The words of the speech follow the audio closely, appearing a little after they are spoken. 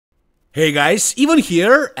Hey guys, Ivan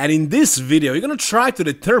here, and in this video you're gonna try to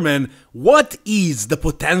determine what is the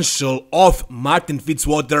potential of Martin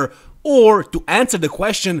Fitzwater, or to answer the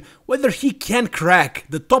question whether he can crack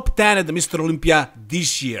the top 10 at the Mr. Olympia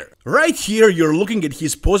this year. Right here you're looking at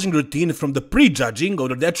his posing routine from the pre-judging of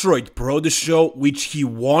the Detroit Pro Show, which he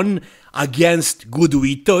won against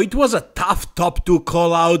Guduito. It was a tough top 2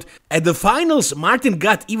 call out. At the finals, Martin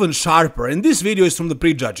got even sharper, and this video is from the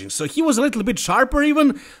pre-judging, so he was a little bit sharper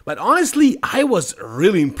even, but honestly I was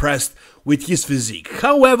really impressed with his physique.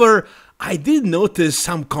 However, I did notice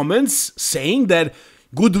some comments saying that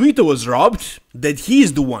Guduito was robbed, that he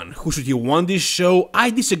is the one who should have won this show. I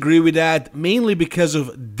disagree with that, mainly because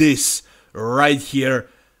of this right here,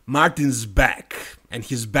 Martin's back and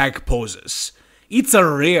his back poses. It's a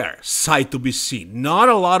rare sight to be seen. Not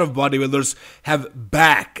a lot of bodybuilders have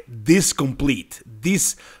back this complete,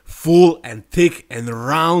 this full and thick and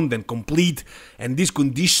round and complete, and this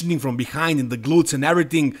conditioning from behind in the glutes and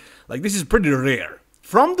everything. Like, this is pretty rare.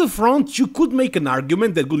 From the front, you could make an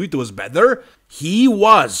argument that Guduito was better. He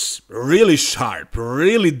was really sharp,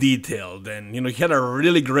 really detailed, and he had a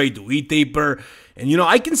really great V-taper. And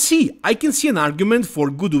I can see an argument for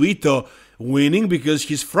Guduito winning because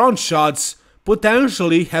his front shots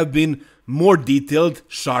potentially have been more detailed,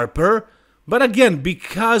 sharper. But again,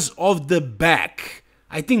 because of the back,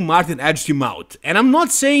 I think Martin edged him out. And I'm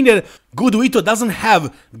not saying that Guduito doesn't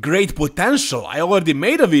have great potential. I already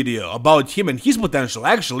made a video about him and his potential,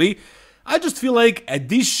 actually. I just feel like at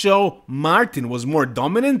this show, Martin was more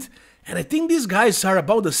dominant, and I think these guys are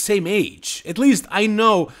about the same age. At least I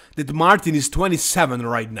know that Martin is 27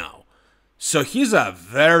 right now. So he's a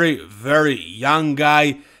very, very young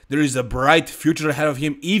guy. There is a bright future ahead of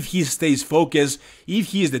him if he stays focused, if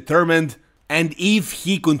he is determined, and if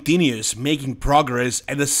he continues making progress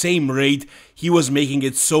at the same rate he was making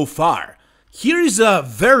it so far. Here is a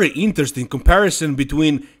very interesting comparison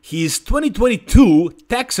between his 2022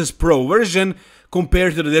 Texas Pro version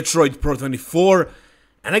compared to the Detroit Pro 24,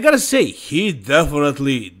 and I gotta say, he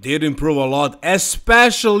definitely did improve a lot,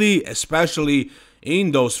 especially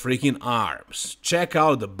in those freaking arms. Check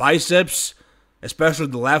out the biceps, especially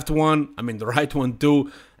the left one, I mean the right one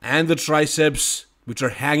too, and the triceps, which are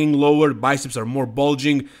hanging lower. Biceps are more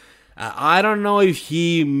bulging. I don't know if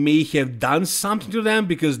he may have done something to them,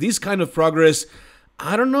 because this kind of progress,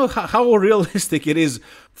 I don't know how realistic it is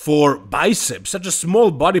for biceps, such a small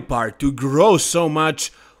body part, to grow so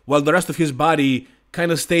much while the rest of his body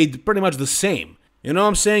kind of stayed pretty much the same. You know what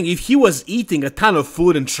I'm saying? If he was eating a ton of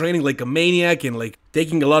food and training like a maniac and like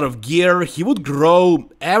taking a lot of gear, he would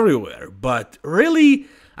grow everywhere. But really,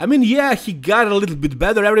 I mean, yeah, he got a little bit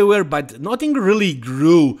better everywhere, but nothing really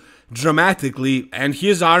grew dramatically, and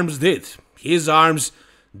his arms did. His arms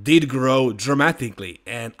did grow dramatically,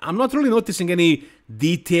 and I'm not really noticing any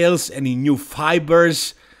details, any new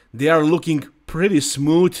fibers. They are looking pretty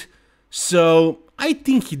smooth, so I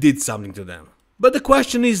think he did something to them. But the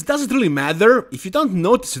question is, does it really matter? If you don't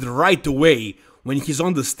notice it right away when he's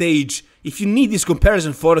on the stage, if you need this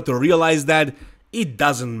comparison photo to realize that, it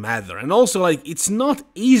doesn't matter. And also, like, it's not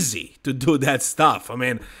easy to do that stuff. I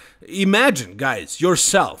mean, imagine, guys,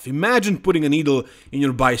 yourself, imagine putting a needle in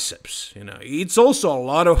your biceps. It's also a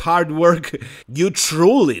lot of hard work. You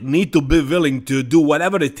truly need to be willing to do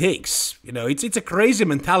whatever it takes. It's a crazy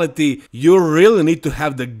mentality. You really need to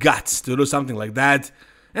have the guts to do something like that.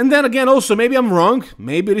 And then again, also, maybe I'm wrong.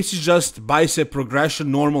 Maybe this is just bicep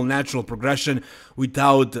progression, normal, natural progression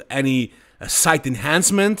without any site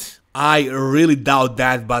enhancement. I really doubt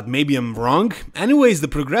that, but maybe I'm wrong. Anyways, the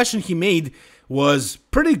progression he made was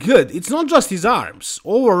pretty good. It's not just his arms.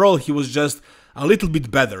 Overall, he was just a little bit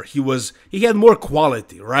better. He had more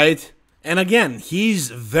quality, right? And again,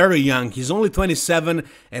 he's very young. He's only 27,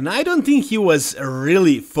 and I don't think he was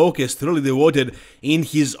really focused, really devoted in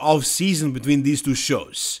his off-season between these two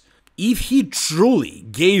shows. If he truly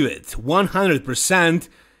gave it 100%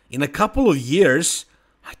 in a couple of years,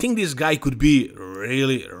 I think this guy could be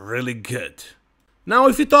really, really good. Now,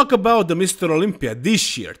 if you talk about the Mr. Olympia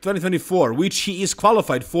this year, 2024, which he is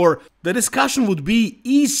qualified for, the discussion would be,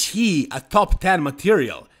 is he a top 10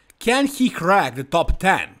 material? Can he crack the top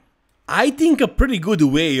 10? I think a pretty good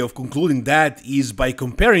way of concluding that is by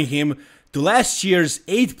comparing him to last year's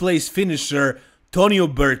 8th place finisher, Tonio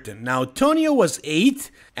Burton. Now, Tonio was 8th,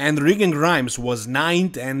 and Regan Grimes was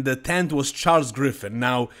 9th, and the 10th was Charles Griffin.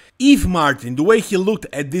 Now, if Martin, the way he looked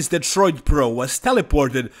at this Detroit Pro, was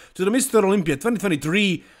teleported to the Mr. Olympia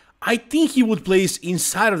 2023, I think he would place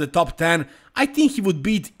inside of the top 10. I think he would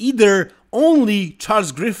beat either only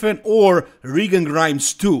Charles Griffin or Regan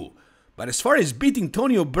Grimes too. But as far as beating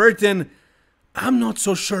Tonio Burton, I'm not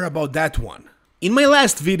so sure about that one. In my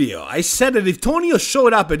last video, I said that if Tonio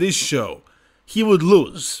showed up at this show, he would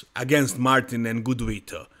lose against Martin and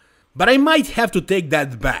Guduito. But I might have to take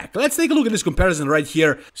that back. Let's take a look at this comparison right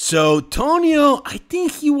here. So Tonio, I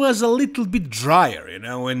think he was a little bit drier, you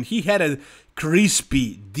know, and he had a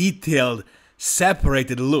crispy, detailed,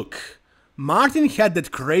 separated look. Martin had that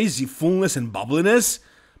crazy fullness and bubbliness,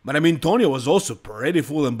 but I mean Tonio was also pretty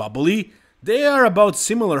full and bubbly. They are about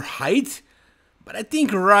similar height, but I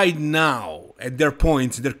think right now, at their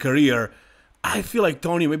points in their career, I feel like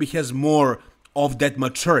Tonio maybe has more of that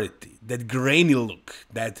maturity, that grainy look,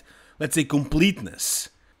 that, let's say, completeness.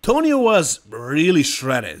 Tonio was really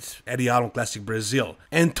shredded at the Arnold Classic Brazil,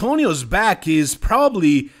 and Tonio's back is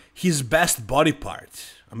probably his best body part.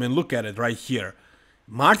 I mean, look at it right here.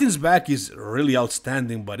 Martin's back is really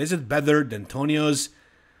outstanding, but is it better than Tonio's?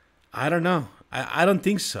 I don't know. I don't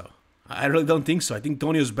think so. I really don't think so. I think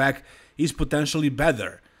Tonio's back is potentially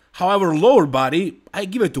better. However, lower body, I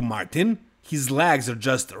give it to Martin. His legs are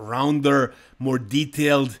just rounder, more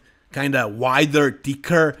detailed, kind of wider,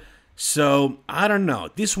 thicker. So, I don't know.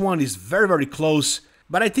 This one is very, very close,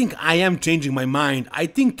 but I think I am changing my mind. I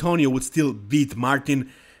think Tonio would still beat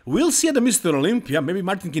Martin. We'll see at the Mr. Olympia. Maybe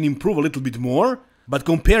Martin can improve a little bit more. But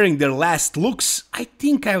comparing their last looks, I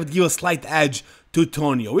think I would give a slight edge to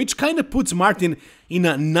Tonio, which kind of puts Martin in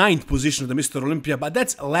a 9th position of the Mr. Olympia, but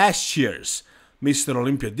that's last year's Mr.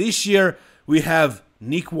 Olympia. This year, we have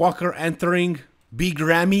Nick Walker entering, Big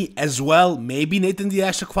Ramy as well, maybe Nathan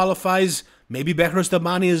Diasha qualifies, maybe Behrouz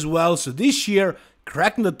Tabani as well. So this year,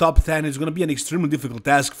 cracking the top 10 is going to be an extremely difficult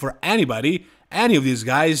task for anybody, any of these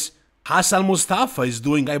guys. Hassan Mustafa is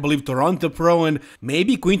doing, I believe, Toronto Pro, and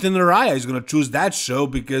maybe Quinton Araya is going to choose that show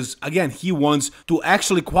because, again, he wants to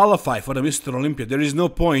actually qualify for the Mr. Olympia. There is no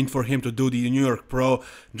point for him to do the New York Pro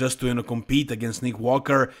just to, compete against Nick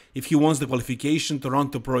Walker. If he wants the qualification,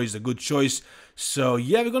 Toronto Pro is a good choice. So,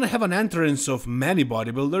 yeah, we're going to have an entrance of many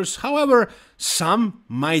bodybuilders. However, some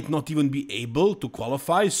might not even be able to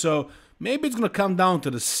qualify, so maybe it's going to come down to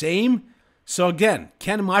the same. So, again,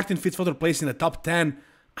 can Martin Fitzwater place in the top 10?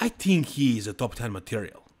 I think he is a top 10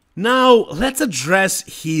 material. Now, let's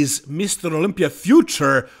address his Mr. Olympia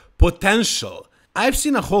future potential. I've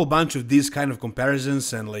seen a whole bunch of these kind of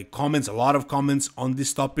comparisons and comments, a lot of comments on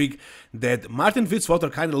this topic, that Martin Fitzwater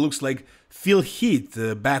kind of looks like Phil Heath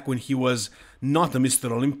back when he was not a Mr.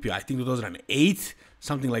 Olympia, I think 2008,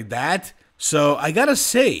 something like that. So I gotta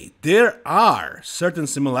say, there are certain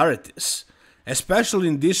similarities, especially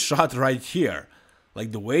in this shot right here.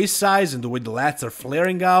 Like the waist size and the way the lats are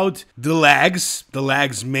flaring out, the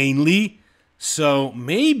legs mainly. So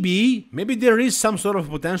maybe there is some sort of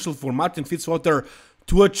potential for Martin Fitzwater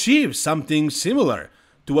to achieve something similar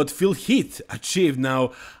to what Phil Heath achieved.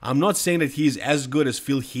 Now, I'm not saying that he's as good as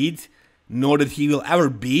Phil Heath, nor that he will ever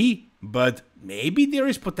be, but maybe there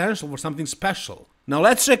is potential for something special. Now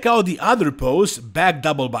let's check out the other pose, back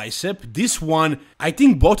double bicep. This one, I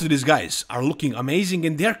think both of these guys are looking amazing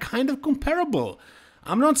and they're kind of comparable.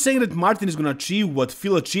 I'm not saying that Martin is going to achieve what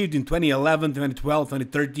Phil achieved in 2011, 2012,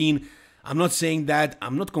 2013. I'm not saying that.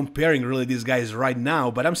 I'm not comparing really these guys right now,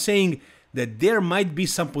 but I'm saying that there might be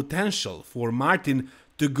some potential for Martin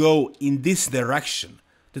to go in this direction,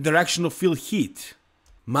 the direction of Phil Heath.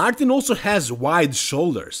 Martin also has wide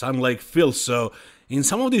shoulders, unlike Phil, so in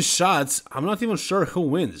some of these shots, I'm not even sure who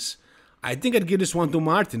wins. I think I'd give this one to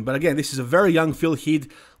Martin, but again, this is a very young Phil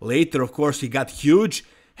Heath. Later, of course, he got huge.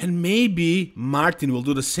 And maybe Martin will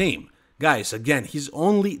do the same. Guys, again, he's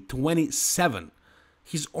only 27.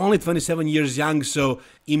 He's only 27 years young, so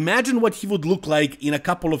imagine what he would look like in a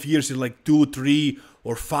couple of years, in like 2, 3,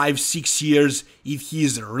 or 5, 6 years, if he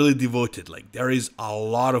is really devoted. Like, there is a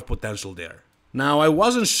lot of potential there. Now, I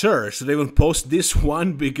wasn't sure should I even post this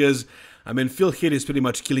one because, I mean, Phil Heath is pretty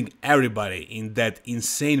much killing everybody in that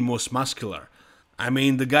insane most muscular. I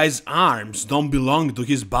mean, the guy's arms don't belong to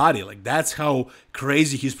his body. Like, that's how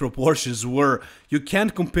crazy his proportions were. You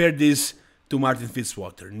can't compare this to Martin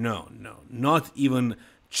Fitzwater. No, not even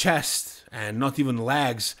chest and not even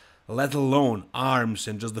legs, let alone arms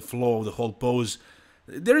and just the flow of the whole pose.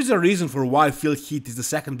 There is a reason for why Phil Heath is the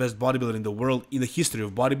second best bodybuilder in the world in the history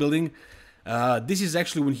of bodybuilding. This is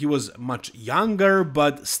actually when he was much younger,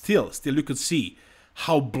 but still you could see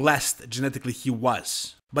how blessed genetically he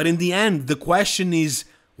was. But in the end, the question is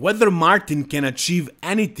whether Martin can achieve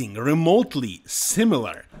anything remotely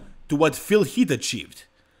similar to what Phil Heath achieved.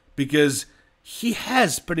 Because he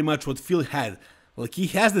has pretty much what Phil had. Like, he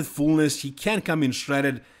has that fullness, he can come in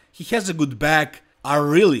shredded, he has a good back, a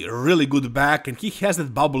really good back, and he has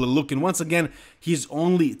that bubbly look. And once again, he's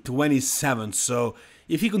only 27, so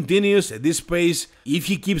if he continues at this pace, if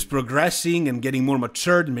he keeps progressing and getting more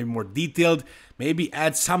matured and maybe more detailed, maybe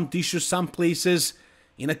add some tissue some places.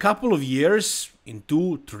 In a couple of years, in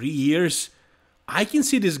 2-3 years, I can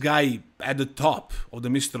see this guy at the top of the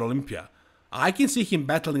Mr. Olympia. I can see him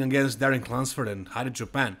battling against Darren Clansford and Hadi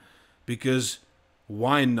Chopin, because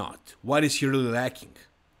why not? What is he really lacking?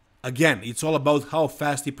 Again, it's all about how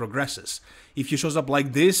fast he progresses. If he shows up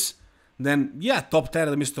like this, then yeah, top 10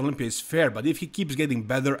 at the Mr. Olympia is fair, but if he keeps getting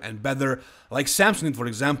better and better, like Samson did for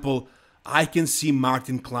example, I can see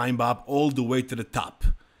Martin climb up all the way to the top.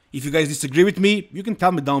 If you guys disagree with me, you can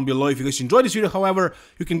tell me down below. If you guys enjoyed this video, however,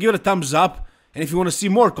 you can give it a thumbs up. And if you want to see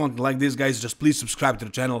more content like this, guys, just please subscribe to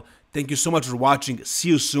the channel. Thank you so much for watching. See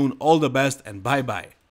you soon. All the best and bye-bye.